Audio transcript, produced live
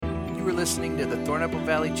are listening to the Thornapple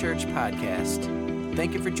Valley Church podcast.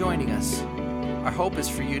 Thank you for joining us. Our hope is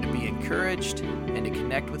for you to be encouraged and to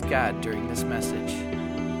connect with God during this message.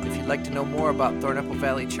 If you'd like to know more about Thornapple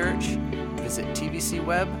Valley Church, visit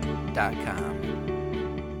tvcweb.com.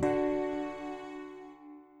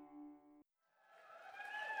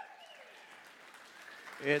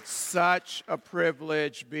 It's such a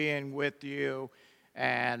privilege being with you,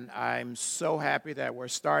 and I'm so happy that we're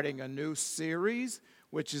starting a new series,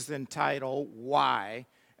 which is entitled Why.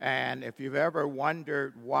 And if you've ever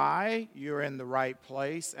wondered why, you're in the right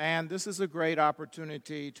place. And this is a great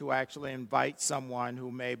opportunity to actually invite someone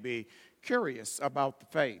who may be curious about the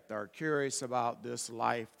faith or curious about this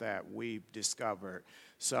life that we've discovered.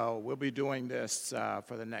 So we'll be doing this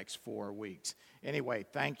for the next 4 weeks. Anyway,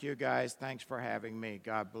 thank you guys. Thanks for having me.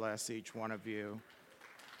 God bless each one of you.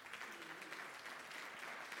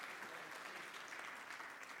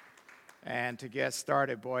 And to get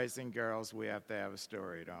started, boys and girls, we have to have a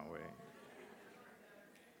story, don't we?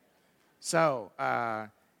 So,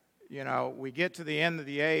 we get to the end of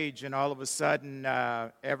the age, and all of a sudden,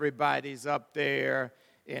 everybody's up there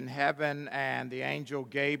in heaven, and the angel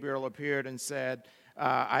Gabriel appeared and said,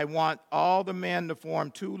 I want all the men to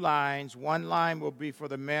form 2 lines. One line will be for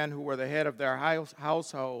the men who were the head of their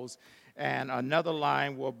households, and another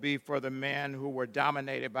line will be for the men who were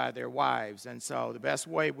dominated by their wives. And so the best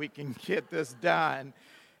way we can get this done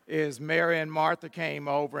is Mary and Martha came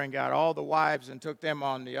over and got all the wives and took them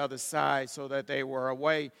on the other side so that they were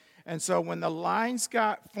away. And so when the lines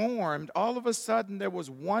got formed, all of a sudden there was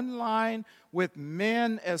one line with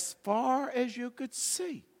men as far as you could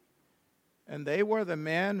see. And they were the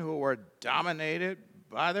men who were dominated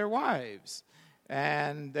by their wives.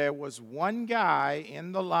 And there was one guy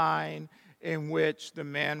in the line in which the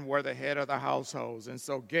men were the head of the households. And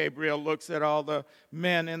so Gabriel looks at all the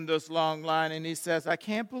men in this long line and he says, I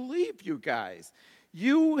can't believe you guys.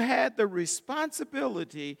 You had the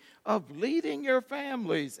responsibility of leading your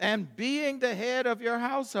families and being the head of your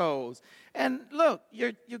households. And look,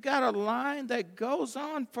 you got a line that goes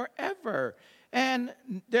on forever. And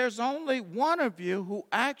there's only one of you who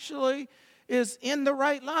actually is in the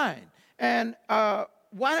right line. And why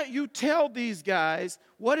don't you tell these guys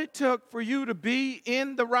what it took for you to be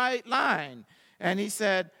in the right line? And he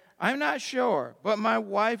said, I'm not sure, but my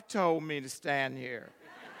wife told me to stand here.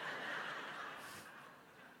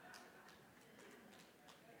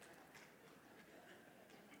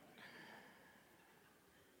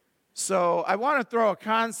 So I want to throw a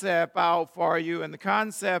concept out for you, and the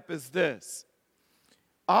concept is this.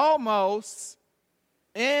 Almost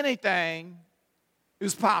anything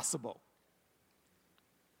is possible.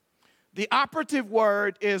 The operative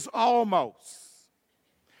word is almost.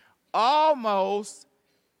 Almost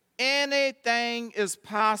anything is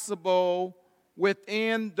possible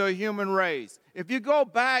within the human race. If you go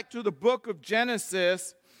back to the book of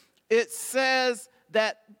Genesis, it says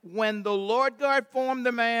that when the Lord God formed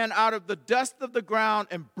the man out of the dust of the ground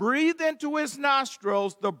and breathed into his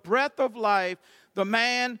nostrils the breath of life, the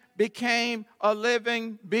man became a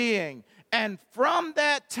living being. And from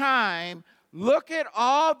that time, look at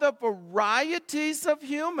all the varieties of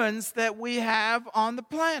humans that we have on the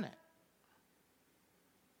planet.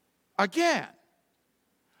 Again,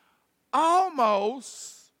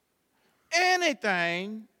 almost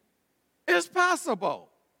anything is possible.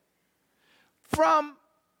 From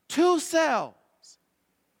 2 cells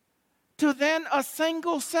to then a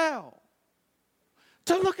single cell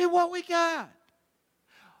to look at what we got.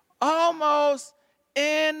 Almost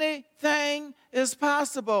anything is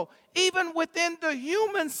possible. Even within the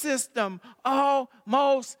human system,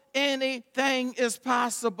 almost anything is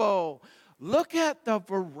possible. Look at the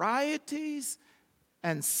varieties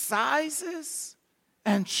and sizes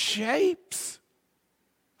and shapes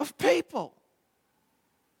of people.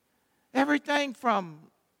 Everything from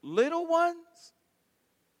little ones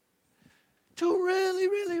to really,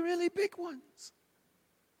 really, really big ones.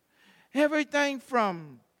 Everything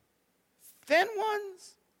from thin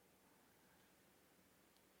ones.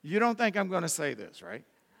 You don't think I'm going to say this, right?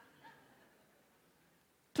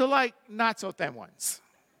 To like not so thin ones.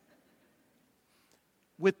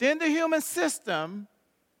 Within the human system,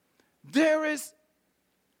 there is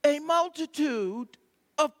a multitude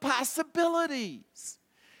of possibilities.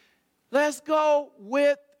 Let's go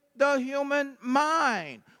with the human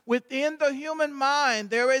mind. Within the human mind,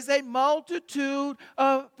 there is a multitude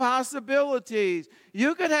of possibilities.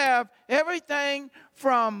 You could have everything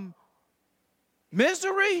from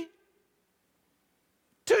misery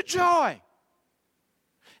to joy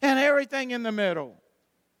and everything in the middle.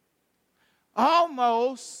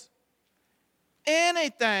 Almost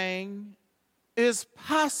anything is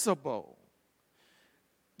possible.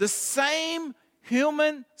 The same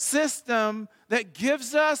human system that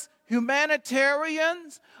gives us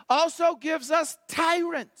humanitarians also gives us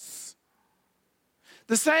tyrants.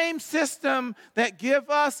 The same system that gives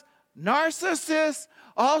us narcissists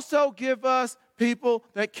also gives us people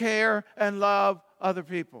that care and love other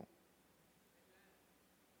people.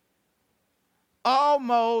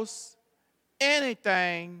 Almost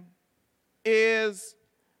anything is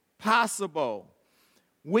possible.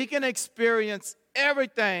 We can experience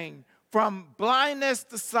everything from blindness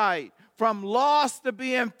to sight, from lost to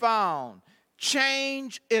being found.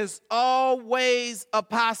 Change is always a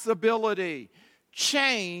possibility.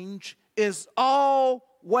 Change is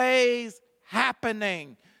always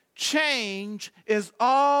happening. Change is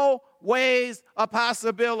always a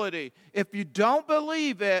possibility. If you don't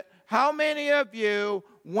believe it, how many of you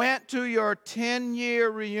went to your 10-year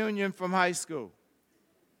reunion from high school?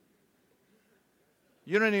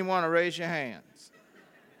 You don't even want to raise your hands.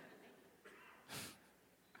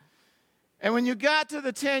 And when you got to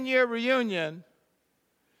the 10-year reunion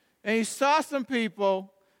and you saw some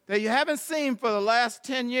people that you haven't seen for the last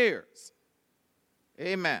 10 years,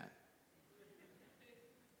 amen.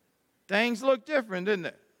 Things look different, didn't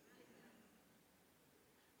it?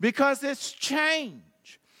 Because it's change.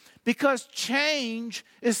 Because change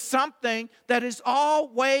is something that is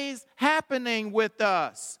always happening with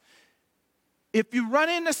us. If you run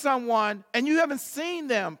into someone and you haven't seen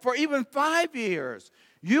them for even 5 years,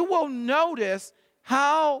 you will notice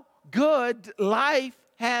how good life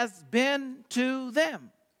has been to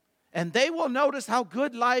them. And they will notice how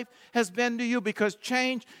good life has been to you, because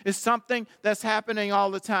change is something that's happening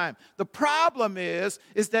all the time. The problem is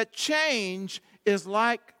that change is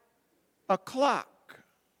like a clock.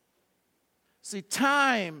 See,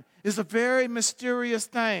 time is a very mysterious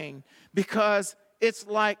thing because it's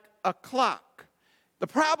like a clock. The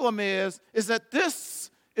problem is that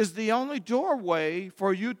this is the only doorway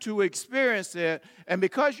for you to experience it. And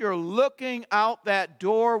because you're looking out that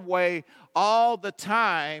doorway all the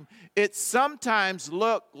time, it sometimes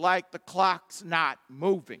looks like the clock's not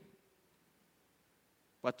moving.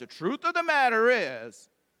 But the truth of the matter is,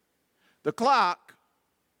 the clock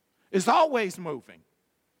is always moving.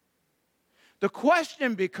 The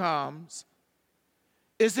question becomes,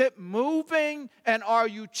 is it moving and are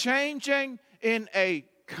you changing in a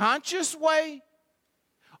conscious way?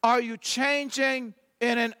 Are you changing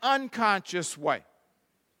in an unconscious way?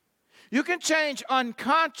 You can change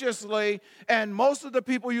unconsciously, and most of the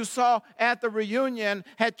people you saw at the reunion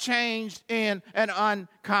had changed in an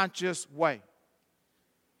unconscious way.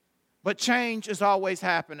 But change is always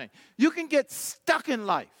happening. You can get stuck in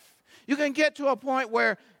life. You can get to a point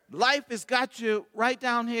where life has got you right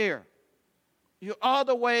down here. You're all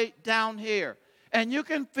the way down here. And you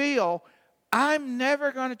can feel, I'm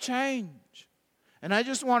never going to change. And I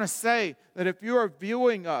just want to say that if you are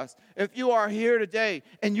viewing us, if you are here today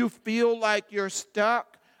and you feel like you're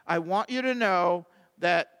stuck, I want you to know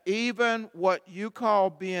that even what you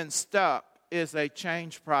call being stuck is a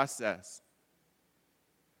change process.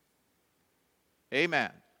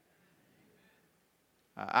 Amen.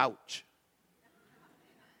 Ouch.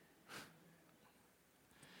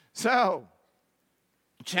 So,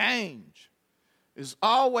 change is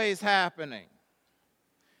always happening.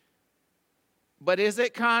 But is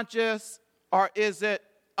it conscious or is it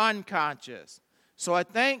unconscious? So I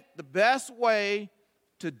think the best way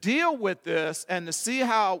to deal with this and to see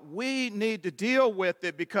how we need to deal with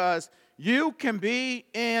it, because you can be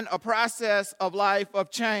in a process of life of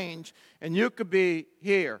change and you could be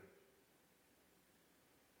here.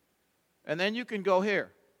 And then you can go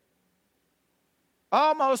here.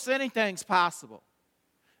 Almost anything's possible.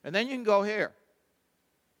 And then you can go here.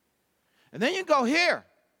 And then you can go here.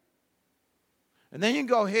 And then you can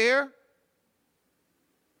go here.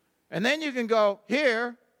 And then you can go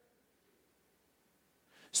here.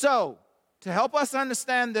 So, to help us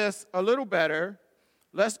understand this a little better,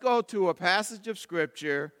 let's go to a passage of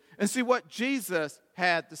Scripture and see what Jesus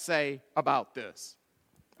had to say about this.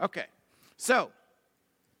 Okay, so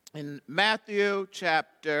in Matthew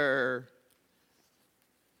chapter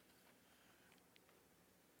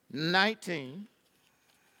 19,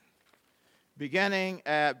 beginning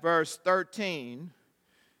at verse 13,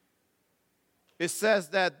 it says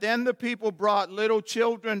that then the people brought little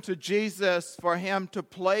children to Jesus for him to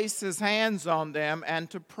place his hands on them and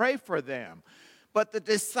to pray for them. But the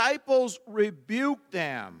disciples rebuked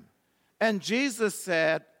them. And Jesus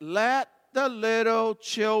said, "Let the little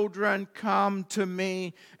children come to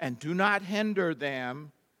me and do not hinder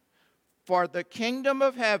them, for the kingdom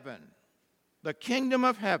of heaven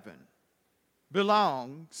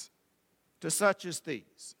belongs to such as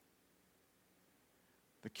these.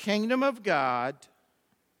 The kingdom of God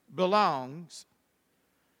belongs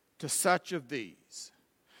to such of these.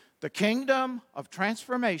 The kingdom of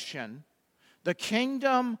transformation, the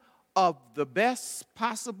kingdom of the best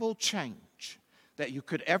possible change that you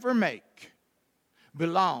could ever make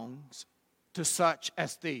belongs to such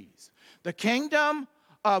as these. The kingdom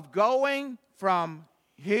of going from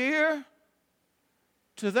here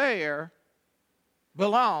to there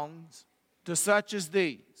belongs to such as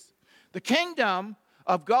these. The kingdom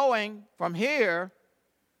of going from here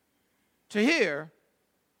to here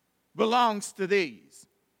belongs to these.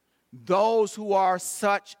 Those who are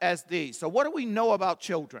such as these. So what do we know about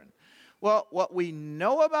children? Well, what we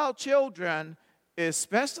know about children,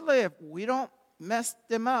 especially if we don't mess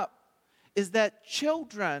them up, is that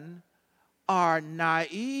children are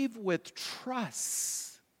naive with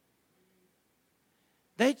trust.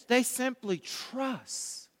 They simply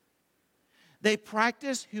trust. They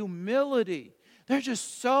practice humility. They're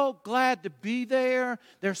just so glad to be there.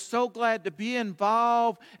 They're so glad to be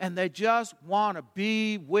involved, and they just want to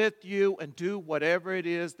be with you and do whatever it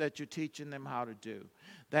is that you're teaching them how to do.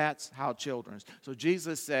 That's how children. So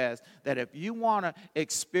Jesus says that if you want to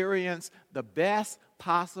experience the best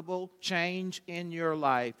possible change in your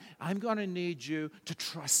life, I'm going to need you to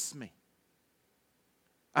trust me.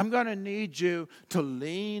 I'm going to need you to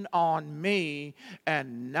lean on me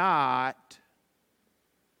and not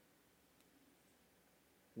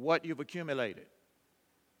what you've accumulated.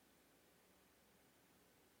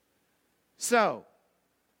 So,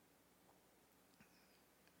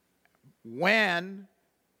 when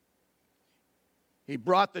he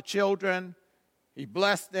brought the children, he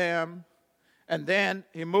blessed them, and then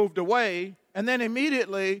he moved away, and then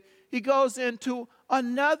immediately he goes into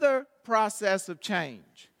another process of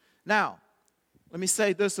change. Now, let me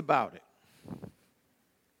say this about it.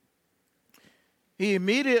 He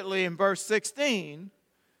immediately, in verse 16,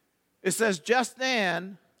 it says, just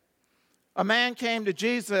then, a man came to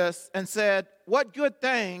Jesus and said, what good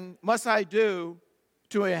thing must I do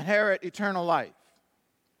to inherit eternal life?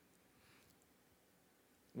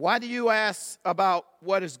 Why do you ask about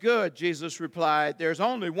what is good? Jesus replied, there's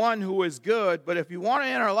only one who is good, but if you want to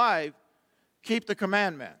enter life, keep the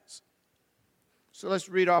commandments. So let's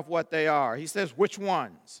read off what they are. He says, which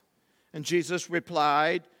ones? And Jesus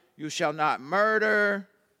replied, you shall not murder,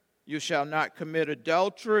 you shall not commit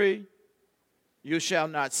adultery, you shall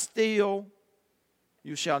not steal,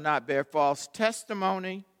 you shall not bear false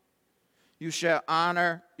testimony, you shall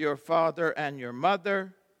honor your father and your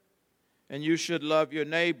mother, and you should love your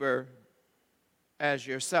neighbor as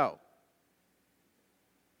yourself.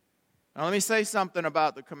 Now let me say something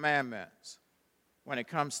about the commandments when it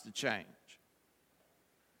comes to change.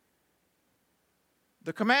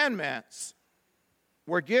 The commandments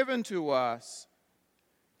were given to us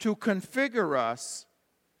to configure us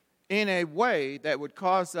in a way that would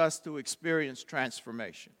cause us to experience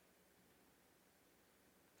transformation.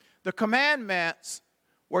 The commandments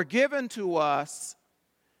were given to us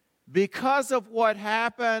because of what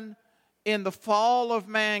happened in the fall of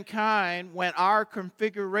mankind when our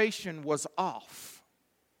configuration was off.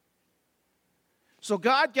 So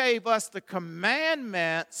God gave us the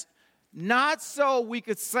commandments not so we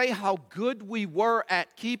could say how good we were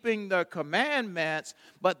at keeping the commandments,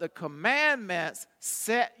 but the commandments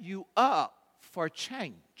set you up for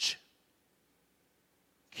change.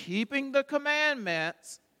 Keeping the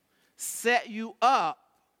commandments set you up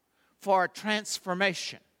for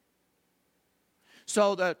transformation.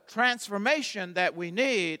 So the transformation that we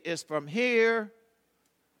need is from here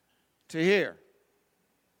to here.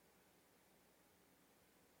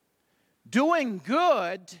 Doing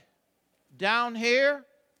good down here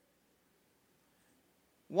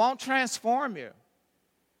won't transform you.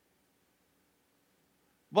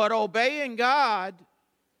 But obeying God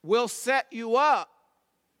will set you up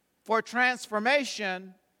for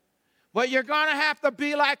transformation, but you're going to have to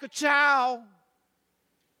be like a child.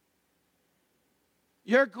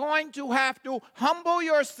 You're going to have to humble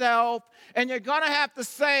yourself, and you're going to have to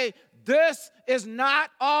say, this is not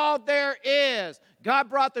all there is. God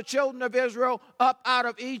brought the children of Israel up out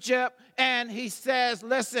of Egypt, and he says,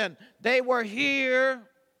 listen, they were here,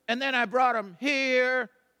 and then I brought them here,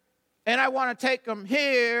 and I want to take them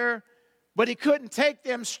here, but he couldn't take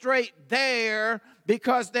them straight there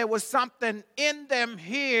because there was something in them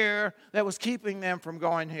here that was keeping them from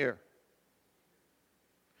going here.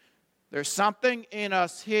 There's something in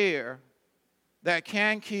us here that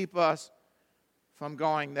can keep us from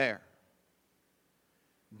going there.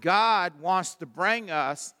 God wants to bring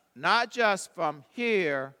us not just from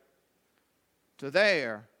here to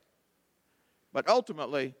there, but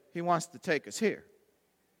ultimately he wants to take us here.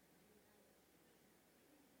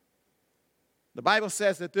 The Bible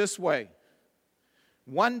says it this way.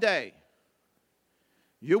 One day,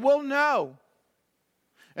 you will know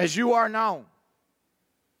as you are known.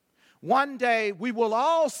 One day, we will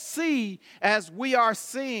all see as we are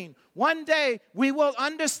seen. One day, we will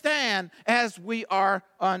understand as we are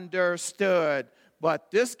understood. But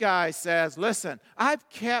this guy says, listen, I've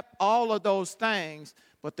kept all of those things,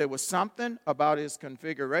 but there was something about his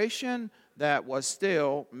configuration that was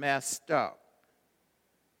still messed up.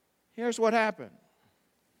 Here's what happened.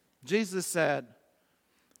 Jesus said,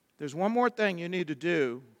 there's one more thing you need to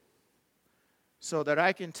do so that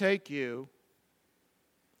I can take you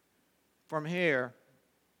from here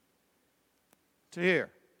to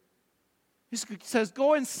here. He says,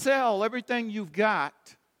 go and sell everything you've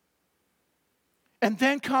got and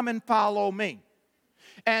then come and follow me.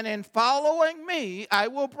 And in following me, I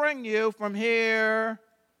will bring you from here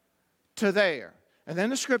to there. And then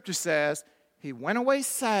the scripture says, he went away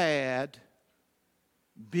sad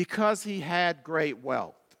because he had great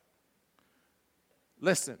wealth.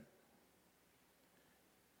 Listen,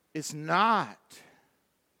 it's not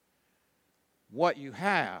what you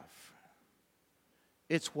have,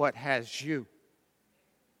 it's what has you.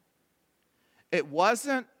 It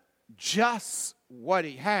wasn't just what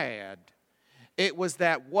he had, it was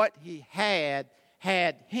that what he had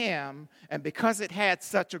him, and because it had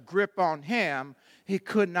such a grip on him, he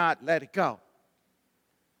could not let it go.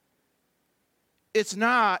 It's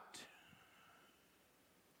not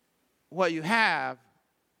what you have,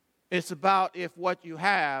 it's about if what you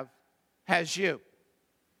have has you.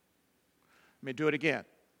 Let me do it again.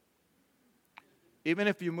 Even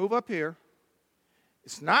if you move up here,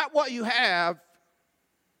 it's not what you have,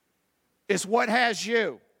 it's what has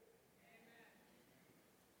you.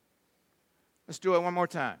 Let's do it one more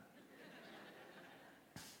time.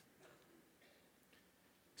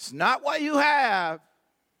 It's not what you have,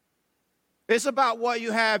 it's about what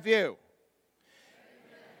you have you.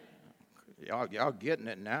 Y'all getting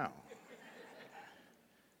it now.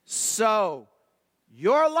 So,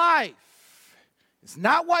 your life is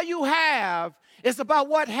not what you have, it's about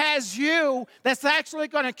what has you that's actually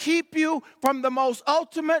going to keep you from the most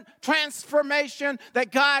ultimate transformation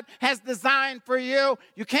that God has designed for you.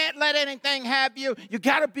 You can't let anything have you. You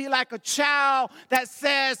got to be like a child that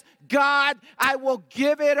says, God, I will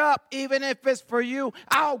give it up even if it's for you.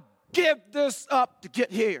 I'll give this up to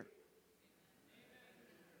get here.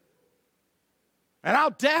 And I'll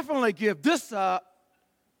definitely give this up.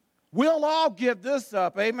 We'll all give this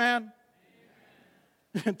up, amen?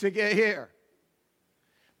 To get here.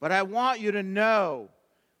 But I want you to know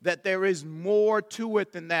that there is more to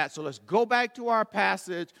it than that. So let's go back to our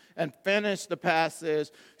passage and finish the passage.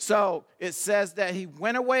 So it says that he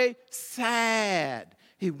went away sad.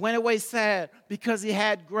 He went away sad because he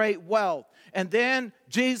had great wealth. And then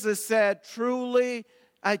Jesus said, truly,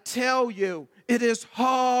 I tell you, it is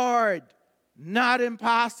hard, not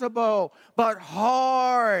impossible, but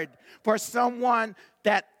hard for someone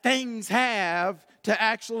that things have to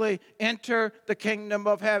actually enter the kingdom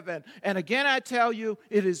of heaven. And again, I tell you,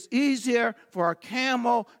 it is easier for a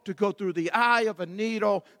camel to go through the eye of a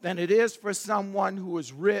needle than it is for someone who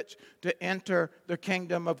is rich to enter the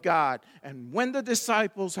kingdom of God. And when the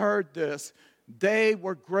disciples heard this, they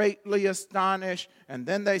were greatly astonished. And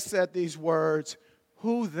then they said these words,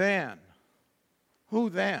 who then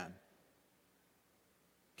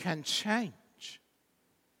can change?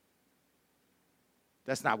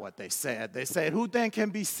 That's not what they said. They said, who then can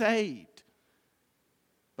be saved?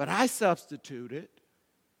 But I substituted,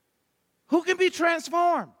 who can be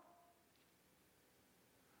transformed?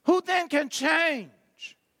 Who then can change?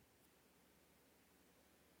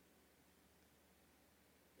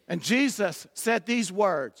 And Jesus said these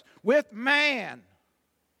words, with man,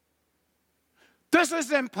 this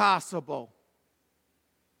is impossible.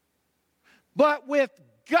 But with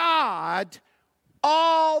God,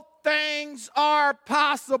 all things are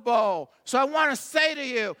possible. So I want to say to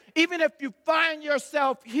you, even if you find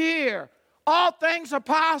yourself here, all things are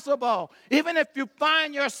possible. Even if you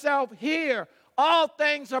find yourself here, all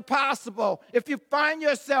things are possible. If you find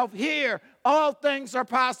yourself here, all things are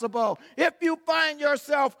possible. If you find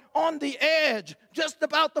yourself on the edge, just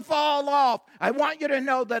about to fall off, I want you to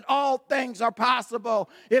know that all things are possible.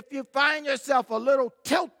 If you find yourself a little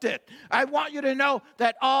tilted, I want you to know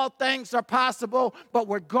that all things are possible, but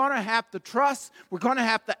we're going to have to trust. We're going to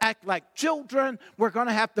have to act like children. We're going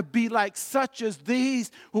to have to be like such as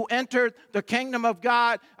these who entered the kingdom of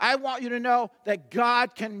God. I want you to know that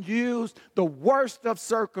God can use the worst of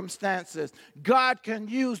circumstances. God can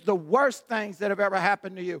use the worst things that have ever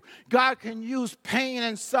happened to you. God can use pain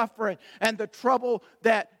and suffering suffering and the trouble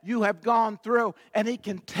that you have gone through. And he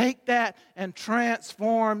can take that and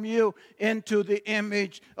transform you into the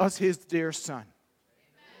image of his dear Son.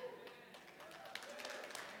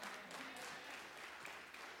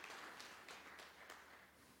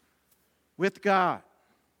 With God,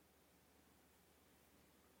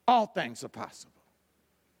 all things are possible.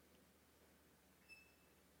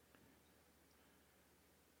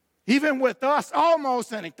 Even with us,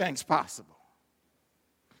 almost anything's possible.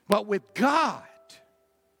 But with God,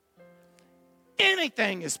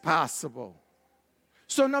 anything is possible.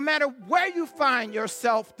 So no matter where you find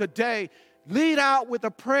yourself today, lead out with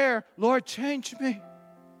a prayer, Lord, change me.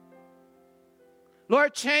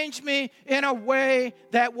 Lord, change me in a way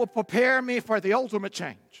that will prepare me for the ultimate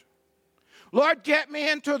change. Lord, get me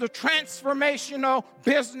into the transformational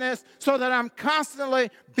business so that I'm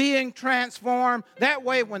constantly being transformed. That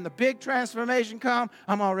way, when the big transformation comes,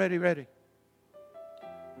 I'm already ready.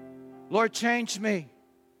 Lord, change me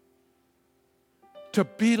to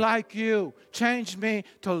be like you. Change me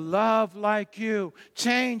to love like you.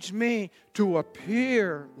 Change me to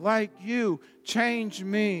appear like you. Change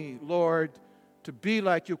me, Lord, to be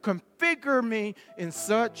like you. Configure me in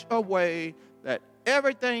such a way that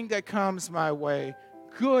everything that comes my way,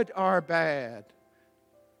 good or bad,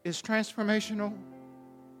 is transformational.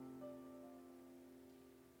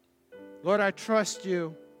 Lord, I trust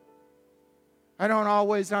you. I don't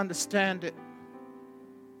always understand it.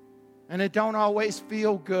 And it don't always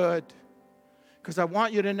feel good. Because I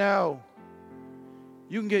want you to know,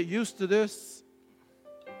 you can get used to this.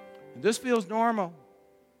 And this feels normal.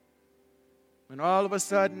 And all of a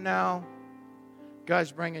sudden now,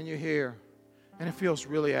 God's bringing you here. And it feels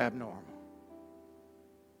really abnormal.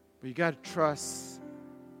 But you got to trust.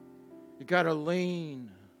 You got to lean.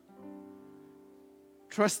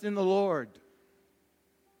 Trust in the Lord.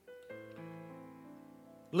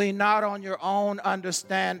 Lean not on your own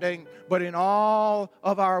understanding, but in all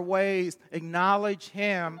of our ways, acknowledge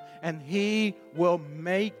Him, and He will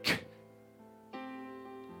make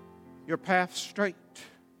your path straight.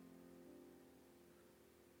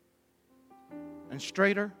 And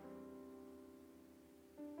straighter.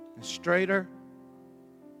 And straighter.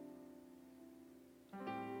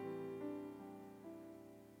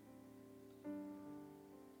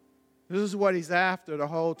 This is what He's after the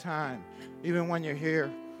whole time, even when you're here.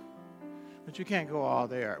 But you can't go all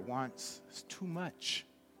there at once. It's too much.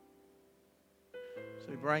 So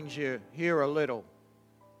He brings you here a little,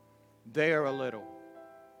 there a little,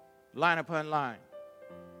 line upon line,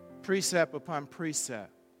 precept upon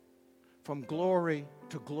precept, from glory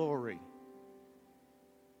to glory.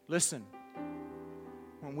 Listen,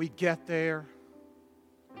 when we get there,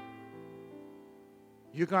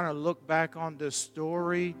 you're going to look back on this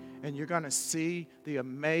story and you're going to see the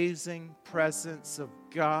amazing presence of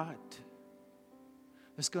God.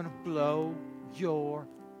 It's going to blow your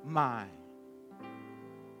mind.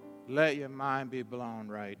 Let your mind be blown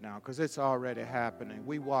right now, because it's already happening.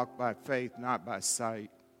 We walk by faith, not by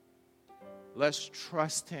sight. Let's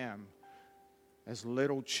trust Him as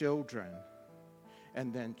little children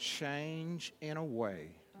and then change in a way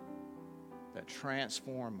that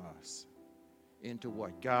transforms us into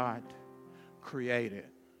what God created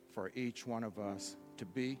for each one of us to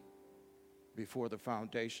be before the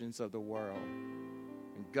foundations of the world.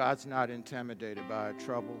 And God's not intimidated by our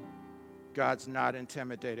trouble. God's not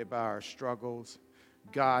intimidated by our struggles.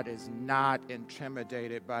 God is not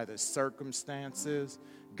intimidated by the circumstances.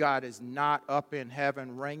 God is not up in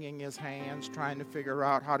heaven wringing His hands trying to figure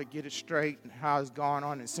out how to get it straight and how it's going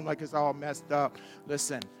on. It seems like it's all messed up.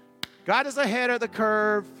 Listen, God is ahead of the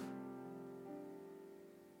curve.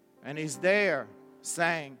 And He's there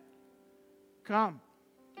saying, come.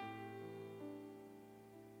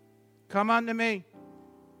 Come unto me.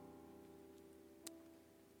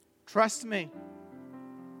 Trust me.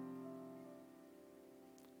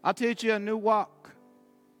 I'll teach you a new walk.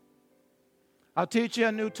 I'll teach you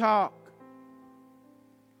a new talk.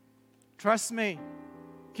 Trust me.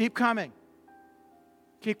 Keep coming.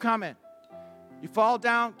 Keep coming. You fall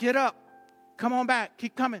down, get up. Come on back.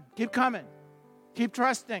 Keep coming. Keep coming. Keep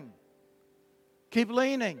trusting. Keep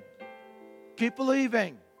leaning. Keep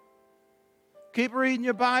believing. Keep reading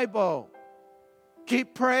your Bible.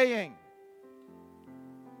 Keep praying.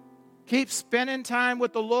 Keep spending time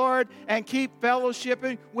with the Lord and keep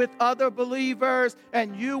fellowshipping with other believers,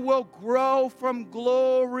 and you will grow from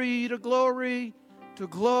glory to glory to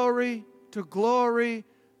glory to glory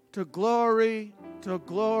to glory to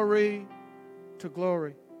glory to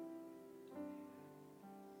glory.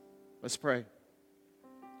 Let's pray.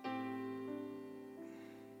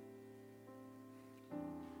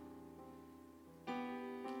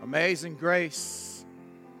 Amazing grace.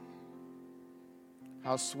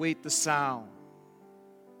 How sweet the sound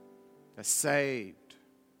that saved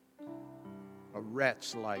a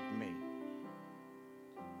wretch like me.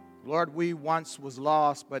 Lord, we once was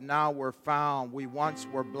lost, but now we're found. We once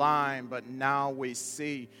were blind, but now we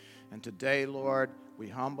see. And today, Lord, we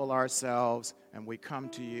humble ourselves and we come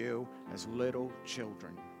to you as little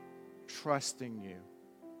children, trusting you,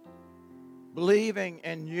 believing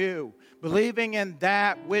in you, believing in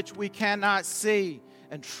that which we cannot see,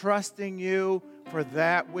 and trusting you for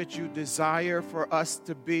that which you desire for us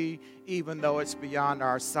to be, even though it's beyond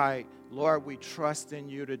our sight. Lord, we trust in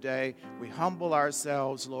you today. We humble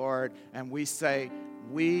ourselves, Lord, and we say,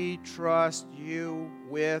 we trust you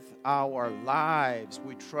with our lives.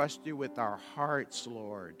 We trust you with our hearts,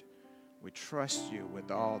 Lord. We trust you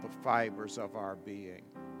with all the fibers of our being.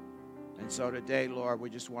 And so today, Lord, we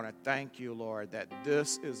just want to thank you, Lord, that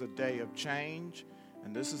this is a day of change,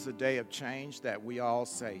 and this is a day of change that we all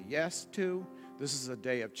say yes to. This is a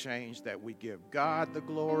day of change that we give God the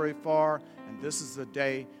glory for, and this is a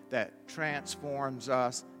day that transforms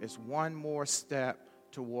us. It's one more step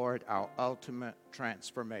toward our ultimate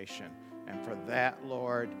transformation. And for that,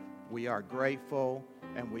 Lord, we are grateful,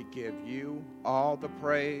 and we give you all the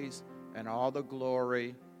praise and all the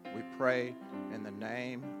glory. We pray in the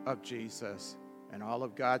name of Jesus. And all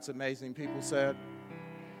of God's amazing people said,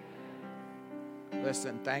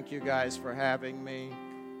 listen, thank you guys for having me.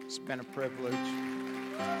 It's been a privilege.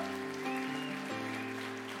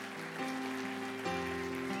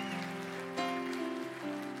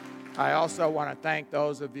 I also want to thank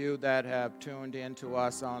those of you that have tuned in to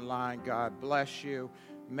us online. God bless you.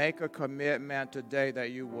 Make a commitment today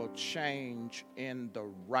that you will change in the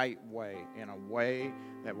right way, in a way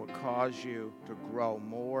that will cause you to grow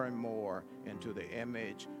more and more into the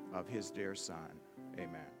image of his dear Son.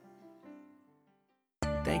 Amen.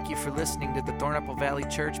 Thank you for listening to the Thornapple Valley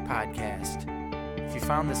Church podcast. If you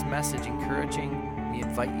found this message encouraging, we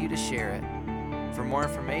invite you to share it. For more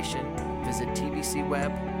information, visit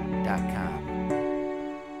tvcweb.com.